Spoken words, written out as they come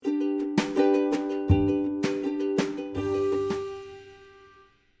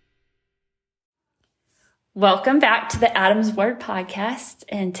Welcome back to the Adams Ward podcast.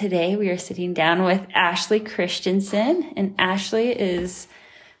 And today we are sitting down with Ashley Christensen. And Ashley is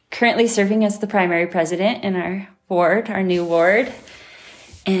currently serving as the primary president in our ward, our new ward.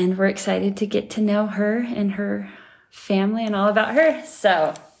 And we're excited to get to know her and her family and all about her.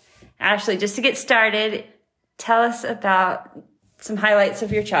 So, Ashley, just to get started, tell us about some highlights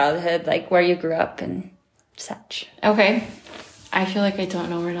of your childhood, like where you grew up and such. Okay. I feel like I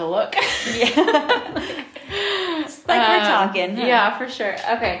don't know where to look. Yeah. It's like we're talking. Huh? Yeah, for sure.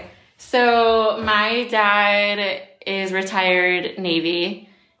 Okay. So my dad is retired Navy,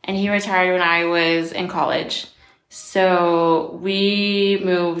 and he retired when I was in college. So we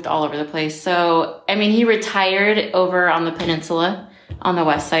moved all over the place. So, I mean, he retired over on the peninsula on the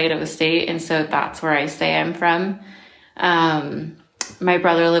west side of the state. And so that's where I say I'm from. My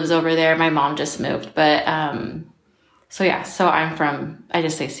brother lives over there. My mom just moved. But, so yeah, so I'm from, I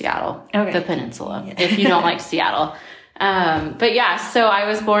just say Seattle, okay. The peninsula, yeah. If you don't like Seattle. But yeah, so I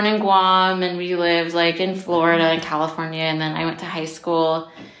was born in Guam and we lived like in Florida and California. And then I went to high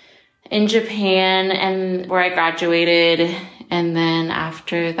school in Japan and where I graduated. And then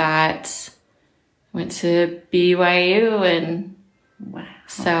after that, went to BYU and wow.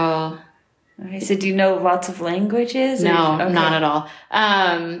 So. Okay, so do you know lots of languages? No, okay. Not at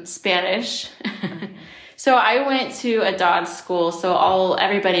all. Spanish. Okay. So I went to a Dodge school. So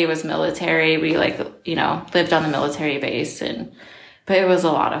everybody was military. We lived on the military base but it was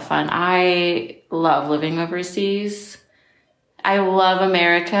a lot of fun. I love living overseas. I love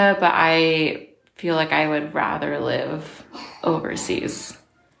America, but I feel like I would rather live overseas.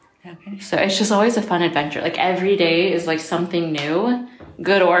 Okay. So it's just always a fun adventure. Like every day is like something new,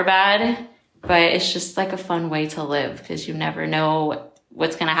 good or bad, but it's just like a fun way to live because you never know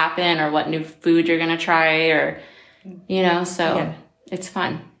what's going to happen or what new food you're going to try or, so yeah. It's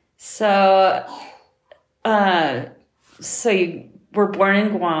fun. So, so you were born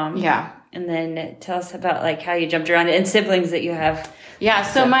in Guam. Yeah. And then tell us about like how you jumped around and siblings that you have. Yeah.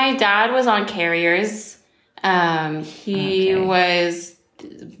 So my dad was on carriers. When he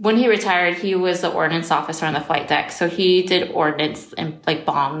retired, he was the ordnance officer on the flight deck. So he did ordnance and like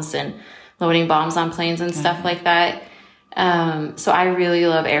bombs and loading bombs on planes and stuff like that. So I really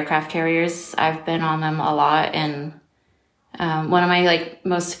love aircraft carriers. I've been on them a lot. And, one of my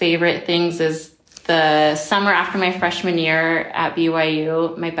most favorite things is the summer after my freshman year at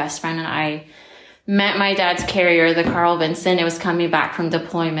BYU, my best friend and I met my dad's carrier, the Carl Vinson. It was coming back from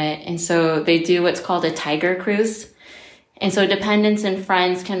deployment. And so they do what's called a Tiger Cruise. And so dependents and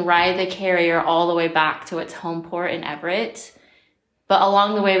friends can ride the carrier all the way back to its home port in Everett. But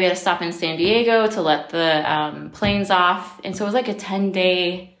along the way, we had to stop in San Diego to let the planes off. And so it was like a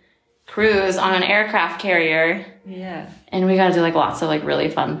 10-day cruise on an aircraft carrier. Yeah. And we got to do lots of really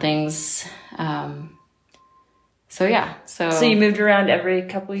fun things. So yeah. So you moved around every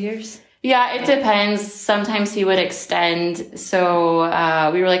couple of years? Yeah, it depends. Sometimes he would extend.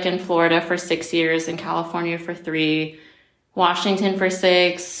 So we were in Florida for 6 years, in California for 3, Washington for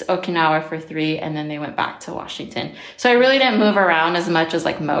 6, Okinawa for 3, and then they went back to Washington. So I really didn't move around as much as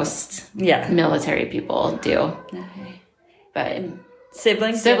most military people do. Okay. But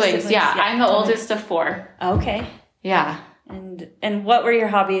siblings, yeah. I'm the oldest of 4. Okay. Yeah. And what were your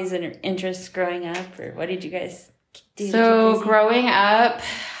hobbies and interests growing up, or what did you guys do? So growing up,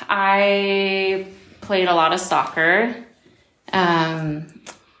 I played a lot of soccer.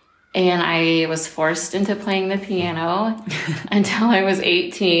 And I was forced into playing the piano until I was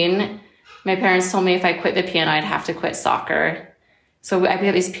 18. My parents told me if I quit the piano, I'd have to quit soccer. So I'd be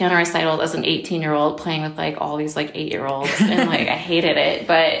at these piano recitals as an 18-year-old playing with all these 8-year-olds. And I hated it,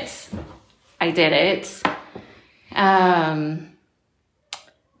 but I did it. And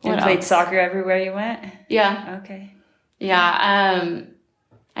played soccer everywhere you went? Yeah. Okay. Yeah.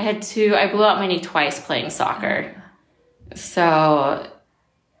 I blew out my knee twice playing soccer. So...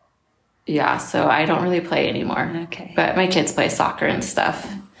 yeah, so I don't really play anymore. Okay. But my kids play soccer and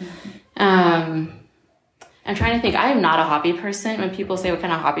stuff. I'm trying to think. I am not a hobby person. When people say, what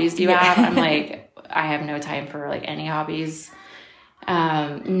kind of hobbies do you have? I'm I have no time for any hobbies.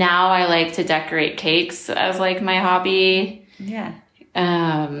 Now I like to decorate cakes as my hobby. Yeah.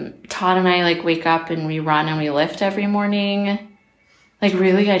 Todd and I wake up and we run and we lift every morning.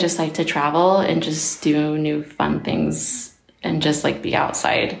 Really, I just like to travel and just do new fun things and just be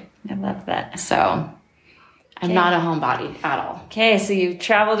outside. I love that. So I'm not a homebody at all. Okay, so you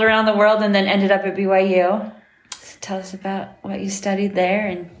traveled around the world and then ended up at BYU. So tell us about what you studied there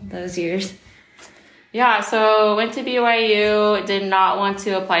in those years. Yeah, so went to BYU, did not want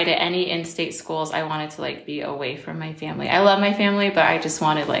to apply to any in-state schools. I wanted to be away from my family. I love my family, but I just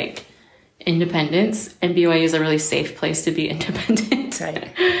wanted independence, and BYU is a really safe place to be independent.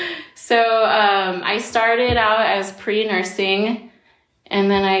 Right. So I started out as pre-nursing, and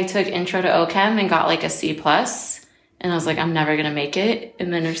then I took intro to OChem and got like a C+. And I was like, I'm never going to make it in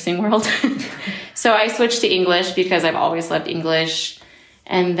the nursing world. So I switched to English because I've always loved English.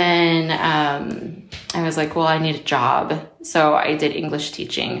 And then I was like, well, I need a job. So I did English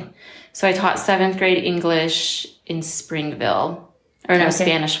teaching. So I taught 7th grade English in Springville, or no,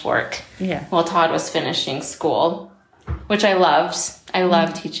 Spanish Fork. Yeah. While Todd was finishing school, which I loved. I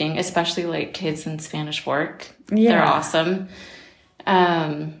love teaching, especially like kids in Spanish Fork. Yeah. They're awesome.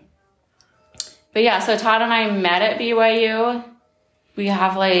 But yeah, so Todd and I met at BYU. We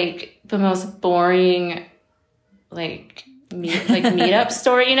have like the most boring, meetup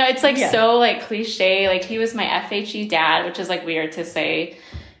story. You know, it's like so like cliche. Like he was my FHE dad, which is like weird to say.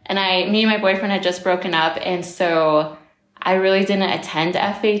 And me and my boyfriend had just broken up. And so I really didn't attend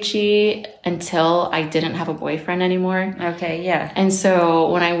FHE until I didn't have a boyfriend anymore. Okay. Yeah. And so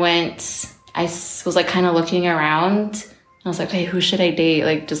when I went, I was like kind of looking around. I was like, hey, who should I date?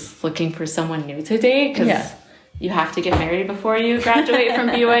 Like just looking for someone new to date. Cause you have to get married before you graduate from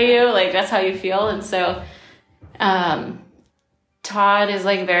BYU. Like that's how you feel. And so, Todd is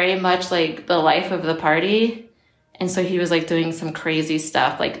like very much like the life of the party. And so he was like doing some crazy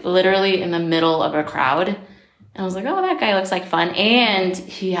stuff, like literally in the middle of a crowd. And I was like, oh, that guy looks like fun. And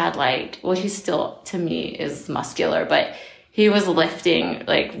he had like, well, he still to me is muscular, but he was lifting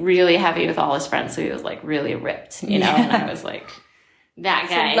like really heavy with all his friends. So he was like really ripped, you know, and I was like, that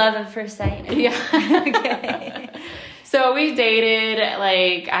guy. So love at first sight. Yeah. Okay. So we dated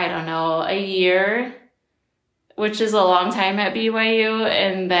like, I don't know, a year, which is a long time at BYU.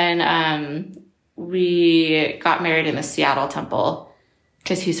 And then we got married in the Seattle Temple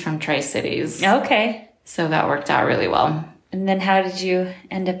because he's from Tri-Cities. Okay. So that worked out really well. And then how did you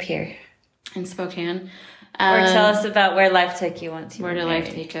end up here? In Spokane. Or tell us about where life took you once you were married. Where did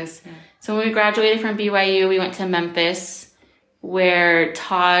life take us? Yeah. So when we graduated from BYU, we went to Memphis, where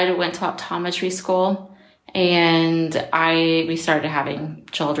Todd went to optometry school, and we started having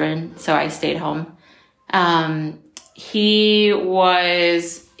children, so I stayed home. He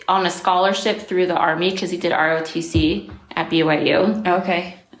was on a scholarship through the Army because he did ROTC at BYU.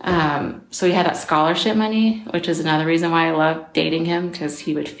 Okay. So he had that scholarship money, which is another reason why I love dating him, because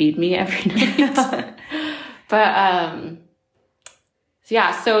he would feed me every night. But,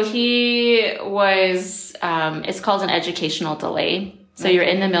 so he was, it's called an educational delay. So you're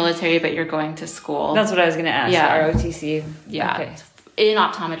in the military, but you're going to school. That's what I was going to ask. Yeah. ROTC. Yeah. Okay. In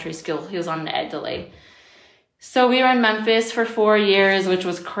optometry school, he was on an ed delay. So we were in Memphis for 4 years, which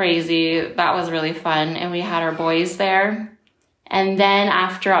was crazy. That was really fun. And we had our boys there. And then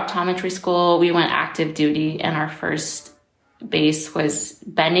after optometry school, we went active duty, and our first base was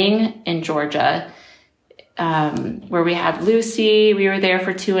Benning in Georgia, where we had Lucy. We were there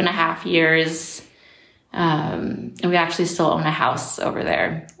for 2.5 years. And we actually still own a house over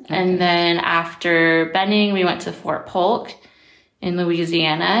there. Okay. And then after Benning, we went to Fort Polk in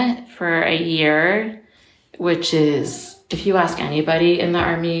Louisiana for a year, which is, if you ask anybody in the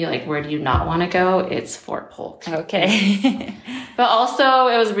Army, like, where do you not want to go? It's Fort Polk. Okay. But also,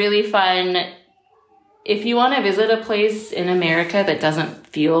 it was really fun. If you want to visit a place in America that doesn't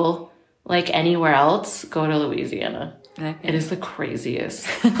feel like anywhere else, go to Louisiana. Okay. It is the craziest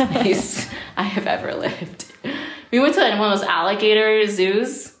place I have ever lived. We went to one of those alligator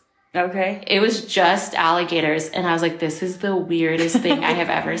zoos. Okay. It was just alligators. And I was like, this is the weirdest thing I have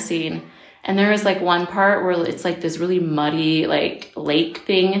ever seen. And there was like one part where it's like this really muddy like lake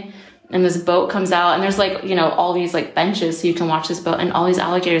thing. And this boat comes out, and there's like, you know, all these like benches so you can watch this boat, and all these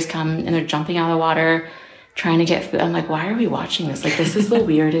alligators come and they're jumping out of the water trying to get food. I'm like, why are we watching this? Like, this is the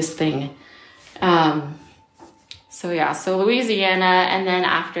weirdest thing. So Louisiana, and then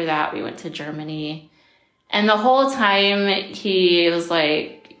after that we went to Germany. And the whole time he was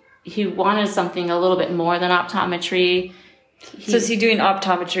like, he wanted something a little bit more than optometry. So is he doing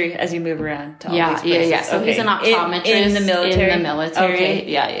optometry as you move around to all these places? Yeah. So he's an optometrist in the military. Okay.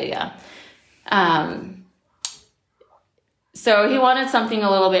 Yeah. So he wanted something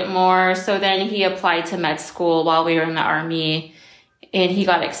a little bit more. So then he applied to med school while we were in the Army, and he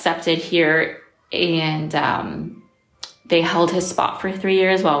got accepted here. And they held his spot for 3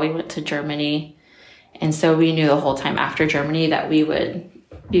 years while we went to Germany. And so we knew the whole time after Germany that we would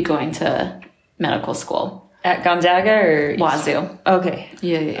be going to medical school. At Gonzaga or? Wazoo. Okay.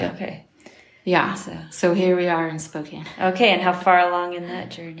 Yeah. Okay. Yeah. So here we are in Spokane. Okay, and how far along in that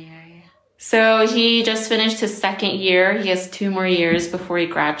journey are you? So he just finished his 2nd year. He has 2 more years before he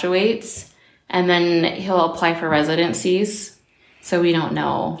graduates. And then he'll apply for residencies. So we don't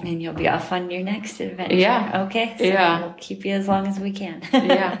know. And you'll be off on your next adventure. Yeah. Okay. So we'll keep you as long as we can.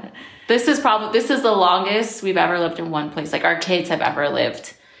 Yeah. This is the longest we've ever lived in one place. Like our kids have ever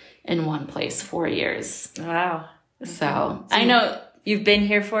lived in one place, 4 years. Wow. So I know. You've been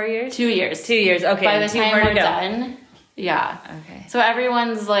here 4 years? 2 years. 2 years. Okay. By the time we're done. Yeah. Okay. So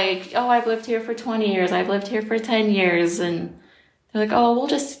everyone's like, oh, I've lived here for 20 years. I've lived here for 10 years. And they're like, oh, we'll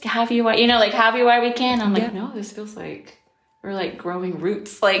just have you, have you while we can. I'm like, no, this feels like we're like growing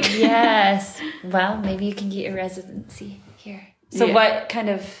roots. Like, yes. Well, maybe you can get your residency here. So what kind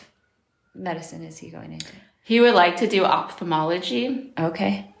of medicine is he going into? He would like to do ophthalmology.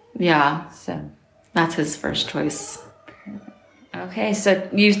 Okay. Yeah. So that's his first choice. Okay, so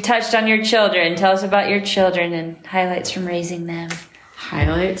you've touched on your children. Tell us about your children and highlights from raising them.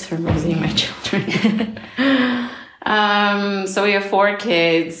 Highlights from raising my children. So we have 4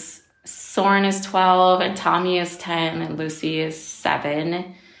 kids. Soren is 12, and Tommy is 10, and Lucy is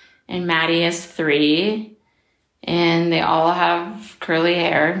 7, and Maddie is 3. And they all have curly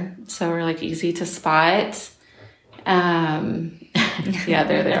hair, so we're like easy to spot. Yeah,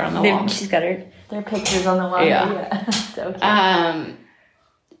 they're there on the wall. She's got their pictures on the wall. Yeah. So cute.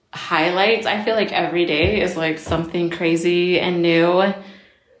 Highlights, I feel like every day is like something crazy and new.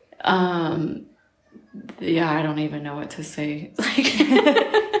 Yeah, I don't even know what to say.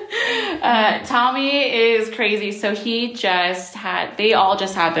 Tommy is crazy. So they all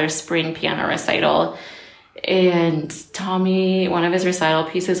just had their spring piano recital. And Tommy, one of his recital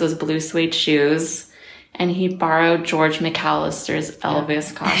pieces was blue suede shoes. And he borrowed George McAllister's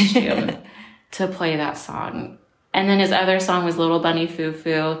Elvis costume to play that song. And then his other song was Little Bunny Foo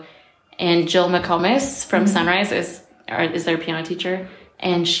Foo. And Jill McComas from Sunrise is their piano teacher.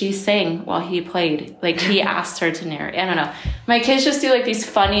 And she sang while he played. Like, he asked her to narrate. I don't know. My kids just do, like, these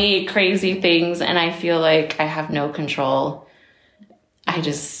funny, crazy things, and I feel like I have no control. I'm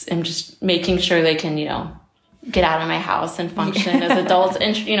just making sure they can, get out of my house and function as adults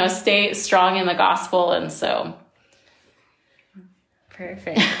and, stay strong in the gospel. And so.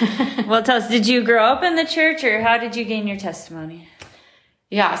 Perfect. Well, tell us, did you grow up in the church, or how did you gain your testimony?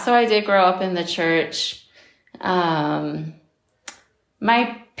 Yeah, so I did grow up in the church.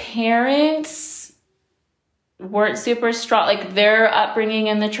 My parents weren't super strong. Like, their upbringing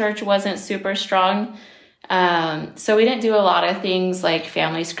in the church wasn't super strong. So we didn't do a lot of things like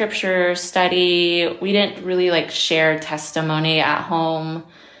family scripture study. We didn't really like share testimony at home.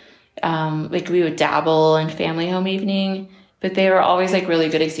 Like, we would dabble in family home evening, but they were always like really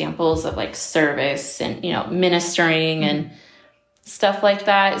good examples of like service and, ministering and stuff like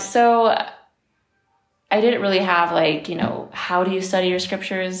that. So I didn't really have like, how do you study your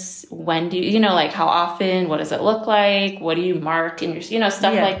scriptures? When do you, like how often, what does it look like? What do you mark in your,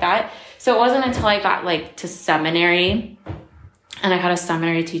 stuff like that. So it wasn't until I got like to seminary, and I had a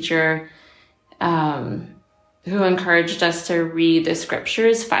seminary teacher, who encouraged us to read the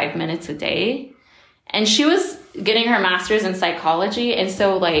scriptures 5 minutes a day. And she was getting her master's in psychology. And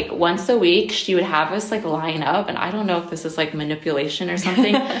so like once a week she would have us like line up, and I don't know if this is like manipulation or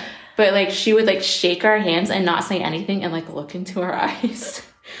something, but like she would like shake our hands and not say anything and like look into our eyes.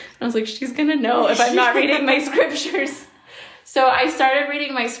 I was like, she's gonna know if I'm not reading my scriptures. So I started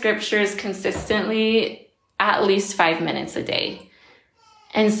reading my scriptures consistently at least 5 minutes a day.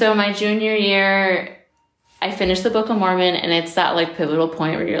 And so my junior year, I finished the Book of Mormon, and it's that like pivotal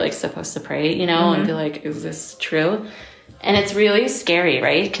point where you're like supposed to pray, and be like, is this true? And it's really scary,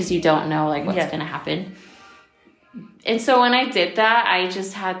 right? Because you don't know like what's going to happen. And so when I did that, I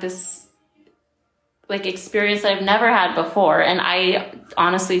just had this like experience that I've never had before. And I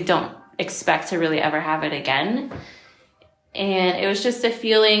honestly don't expect to really ever have it again. And it was just a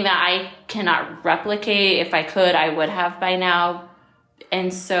feeling that I cannot replicate. If I could, I would have by now.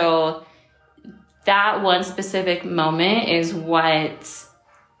 And so that one specific moment is what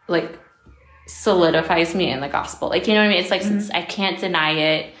like solidifies me in the gospel. Like, you know what I mean? It's like, I can't deny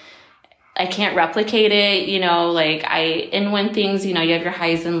it. I can't replicate it, and when things, you have your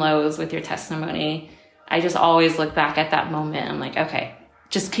highs and lows with your testimony, I just always look back at that moment. I'm like, okay,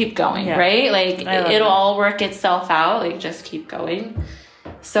 just keep going, right? Like, it'll all work itself out. Like, just keep going.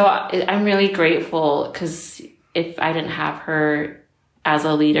 So I'm really grateful, because if I didn't have her as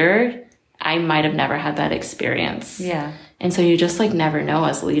a leader, I might have never had that experience. Yeah. And so you just like never know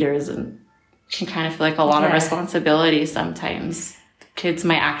as leaders, and can kind of feel like a lot of responsibility sometimes. Kids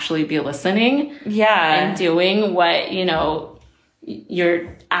might actually be listening. Yeah. And doing what,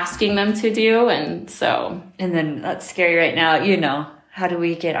 you're asking them to do. And so. And then that's scary right now, how do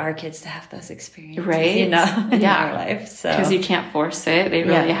we get our kids to have those experiences? Right. In our life. So. Because you can't force it. They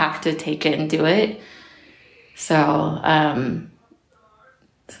really have to take it and do it. So,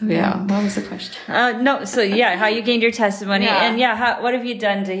 So yeah, what was the question? No, so yeah, how you gained your testimony, Yeah. and what have you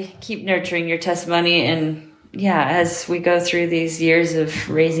done to keep nurturing your testimony, and as we go through these years of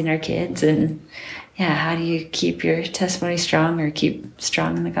raising our kids, and how do you keep your testimony strong or keep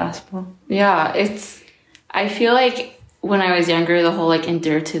strong in the gospel? Yeah, I feel like when I was younger, the whole like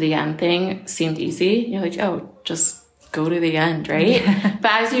endure to the end thing seemed easy. You're like, oh, just go to the end, right? Yeah.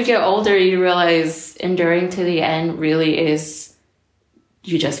 But as you get older, you realize enduring to the end really is,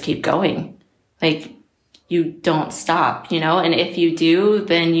 you just keep going. Like, you don't stop, and if you do,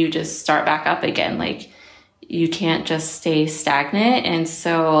 then you just start back up again. Like, you can't just stay stagnant. And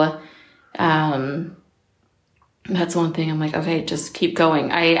so, that's one thing I'm like, okay, just keep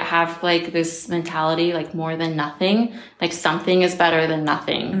going. I have like this mentality, like more than nothing, like something is better than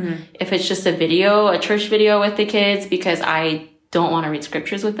nothing. Mm-hmm. If it's just a church video with the kids, because I don't want to read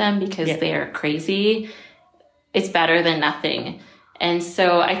scriptures with them because they're crazy, it's better than nothing. And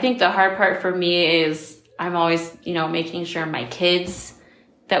so I think the hard part for me is I'm always, making sure my kids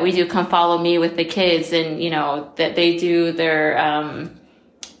that we do come follow me with the kids, and, that they do their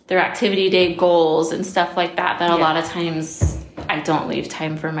activity day goals and stuff like that a lot of times I don't leave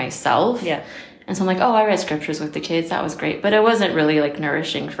time for myself. Yeah. And so I'm like, oh, I read scriptures with the kids. That was great. But it wasn't really like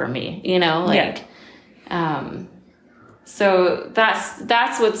nourishing for me, so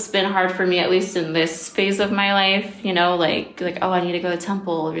that's what's been hard for me, at least in this phase of my life, like, oh, I need to go to the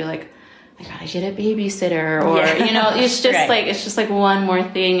temple. Or you're like, I gotta get a babysitter, or, it's just it's just like one more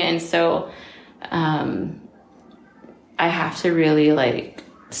thing. And so, I have to really like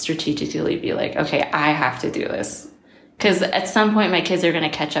strategically be like, okay, I have to do this. Cause at some point my kids are going to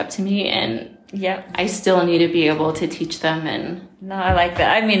catch up to me, and I still need to be able to teach them. And no, I like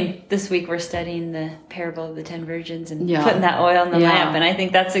that. I mean, this week we're studying the parable of the 10 virgins and putting that oil in the lamp. And I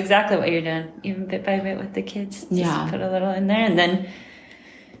think that's exactly what you're doing, even bit by bit with the kids. Just put a little in there. And then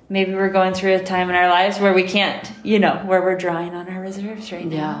maybe we're going through a time in our lives where we can't, where we're drawing on our reserves right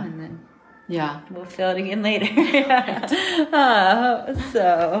now. And then we'll fill it again later.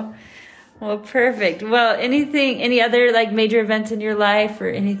 Well, perfect. Well, any other like major events in your life or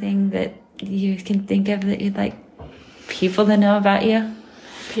anything that you can think of that you'd like people to know about you?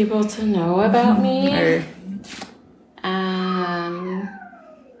 People to know about me? Or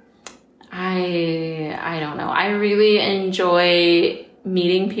I don't know. I really enjoy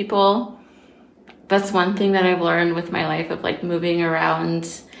meeting people. That's one thing that I've learned with my life of like moving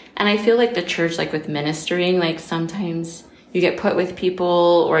around. And I feel like the church, like with ministering, like sometimes you get put with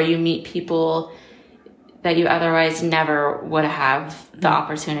people or you meet people that you otherwise never would have the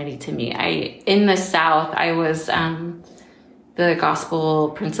opportunity to meet. In the South, I was the gospel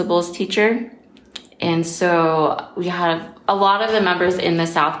principles teacher. And so we have a lot of the members in the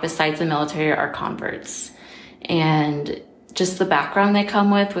South, besides the military, are converts. And just the background they come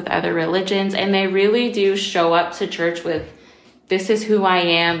with other religions. And they really do show up to church with, this is who I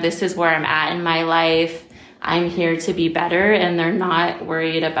am. This is where I'm at in my life. I'm here to be better. And they're not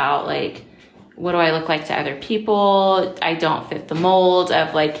worried about like, what do I look like to other people? I don't fit the mold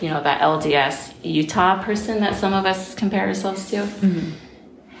of like, that LDS Utah person that some of us compare ourselves to. Mm-hmm.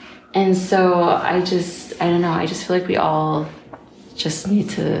 And so I don't know. I just feel like we all just need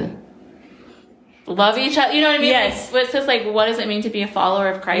to love each other. You know what I mean? Yes. Like, it says like, what does it mean to be a follower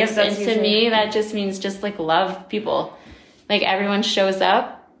of Christ? Yes, and to me, that just means just like love people. Like everyone shows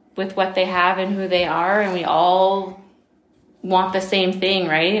up with what they have and who they are, and we all want the same thing,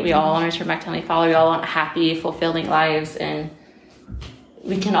 right? We all want to return back to Heavenly Father. We all want happy, fulfilling lives, and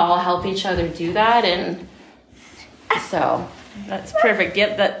we can all help each other do that. And so that's perfect.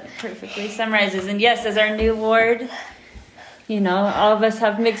 Yep, that perfectly summarizes. And yes, as our new ward, all of us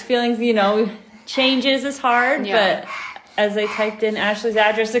have mixed feelings. Changes is hard, but as I typed in Ashley's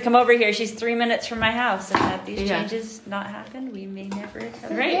address to come over here, she's 3 minutes from my house, and had these changes not happened, we may never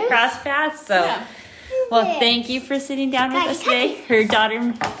have crossed paths. So, well, thank you for sitting down with us today. Her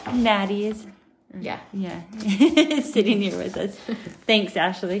daughter Maddie is sitting here with us. Thanks,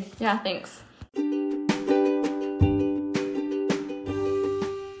 Ashley. Yeah, thanks.